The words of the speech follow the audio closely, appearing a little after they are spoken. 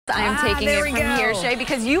I am taking it from here, Shay,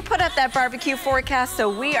 because you put up that barbecue forecast, so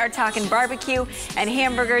we are talking barbecue and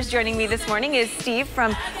hamburgers. Joining me this morning is Steve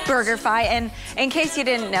from BurgerFi, and in case you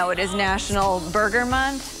didn't know, it is National Burger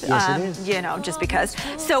Month. Yes, it is. You know, just because.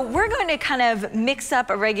 So we're going to kind of mix up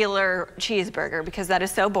a regular cheeseburger because that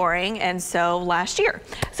is so boring and so last year.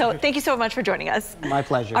 So thank you so much for joining us. My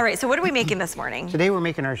pleasure. All right, so what are we making this morning? Today we're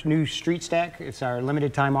making our new street stack. It's our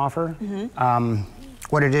limited time offer.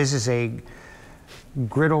 What it is a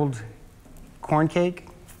griddled corn cake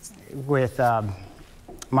with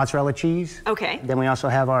mozzarella cheese. Okay. Then we also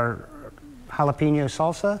have our jalapeno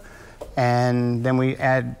salsa, and then we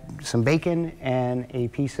add some bacon and a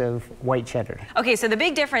piece of white cheddar. Okay, so the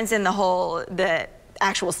big difference in the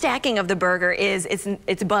actual stacking of the burger is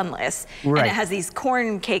it's bunless, right, and it has these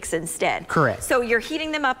corn cakes instead. Correct. So you're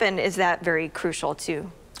heating them up, and is that very crucial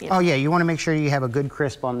too? You know? Oh yeah, you want to make sure you have a good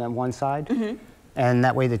crisp on the one side. And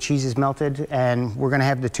that way the cheese is melted, and we're going to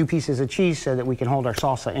have the 2 pieces of cheese so that we can hold our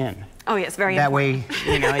salsa in. Oh yes, very that important.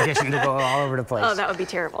 way, you know, it doesn't go all over the place. Oh, that would be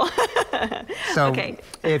terrible. So okay,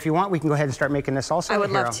 if you want, we can go ahead and start making this salsa. I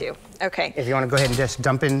would love to. Okay. If you want to go ahead and just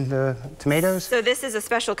dump in the tomatoes. So this is a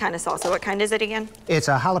special kind of salsa. What kind is it again? It's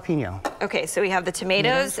a jalapeno. Okay, so we have the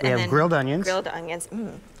tomatoes, we and have then grilled onions. Grilled onions.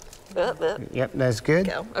 Yep, that's good.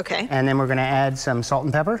 Go. Okay. And then we're going to add some salt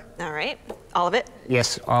and pepper. All right. All of it?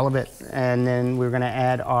 Yes, all of it. And then we're going to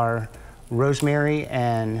add our rosemary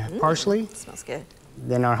and parsley. Smells good.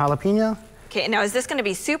 Then our jalapeno. Okay, now is this going to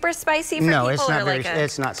be super spicy for people? No, it's not or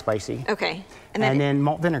it's not spicy. Okay. And then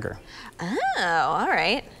malt vinegar. Oh, all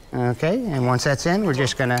right. Okay, and once that's in, we're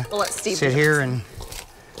just going to sit here and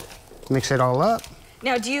mix it all up.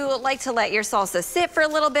 Now, do you like to let your salsa sit for a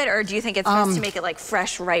little bit, or do you think it's best to make it like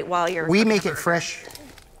fresh right while you're We make it fresh.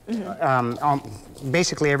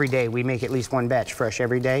 Basically every day. We make at least 1 batch fresh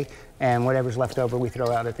every day, and whatever's left over we throw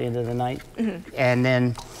out at the end of the night. And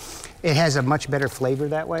then it has a much better flavor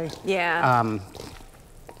that way. Yeah.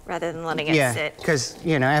 Rather than letting it sit. Because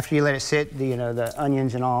you know, after you let it sit, you know, the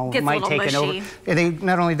onions and all might take it over. They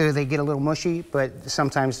not only do they get a little mushy, but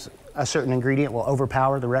sometimes a certain ingredient will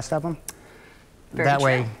overpower the rest of them. That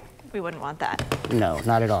way, we wouldn't want that. No,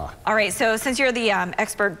 not at all. All right, so since you're the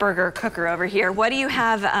expert burger cooker over here, what do you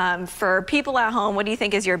have for people at home? What do you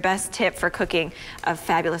think is your best tip for cooking a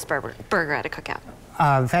fabulous burger at a cookout?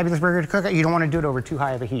 Fabulous burger to cook out, you don't want to do it over too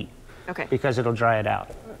high of a heat. Okay. Because it'll dry it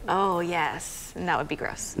out. Oh, yes, and that would be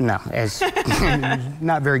gross. No, it's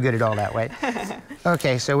not very good at all that way.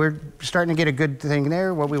 Okay, so we're starting to get a good thing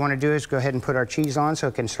there. What we want to do is go ahead and put our cheese on so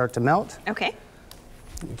it can start to melt. Okay.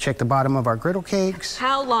 Check the bottom of our griddle cakes.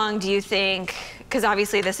 How long do you think, because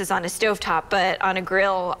obviously this is on a stovetop, but on a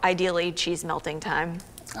grill, ideally cheese melting time?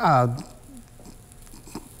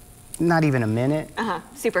 Not even a minute.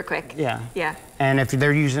 Super quick. Yeah. Yeah. And if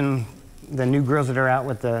they're using the new grills that are out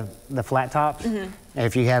with the flat tops,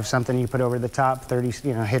 if you have something you put over the top, 30,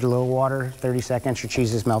 you know, hit a little water, 30 seconds, your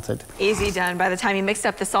cheese is melted. Easy done. By the time you mixed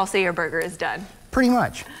up the salsa, your burger is done. Pretty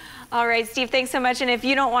much. All right, Steve, thanks so much. And if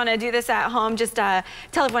you don't want to do this at home, just tell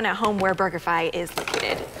everyone at home where BurgerFi is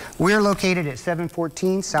located. We're located at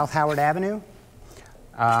 714 South Howard Avenue,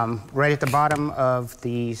 right at the bottom of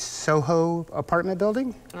the Soho apartment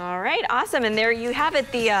building. All right, awesome. And there you have it,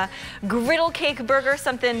 the griddle cake burger,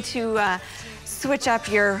 something to switch up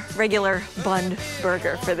your regular bun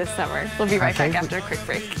burger for this summer. We'll be right back after a quick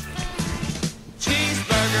break.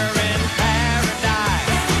 Cheeseburger and